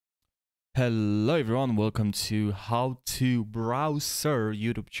Hello everyone, welcome to How to Browser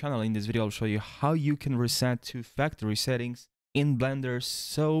YouTube channel. In this video I'll show you how you can reset to factory settings in Blender.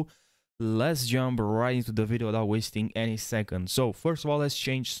 So let's jump right into the video without wasting any seconds. So first of all, let's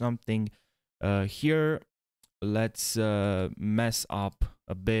change something here. Let's mess up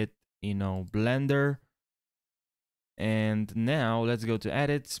a bit, Blender. And now let's go to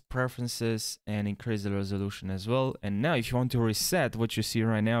edits, preferences, and increase the resolution as well. And now if you want to reset what you see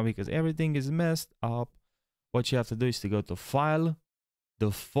right now, because everything is messed up, what you have to do is to go to File,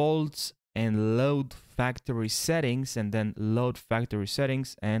 Defaults, and Load Factory Settings, and then Load Factory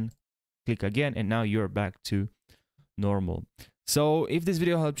Settings, and click again, and now you're back to normal. So if this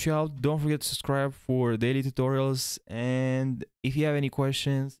video helped you out, don't forget to subscribe for daily tutorials. And if you have any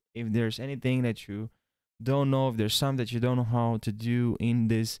questions, if there's anything that you don't know, if there's something that you don't know how to do in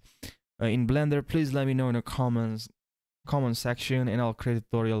this in Blender, please let me know in the comment section, and I'll create a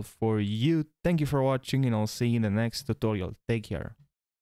tutorial for you. Thank you for watching, and I'll see you in the next tutorial. Take care.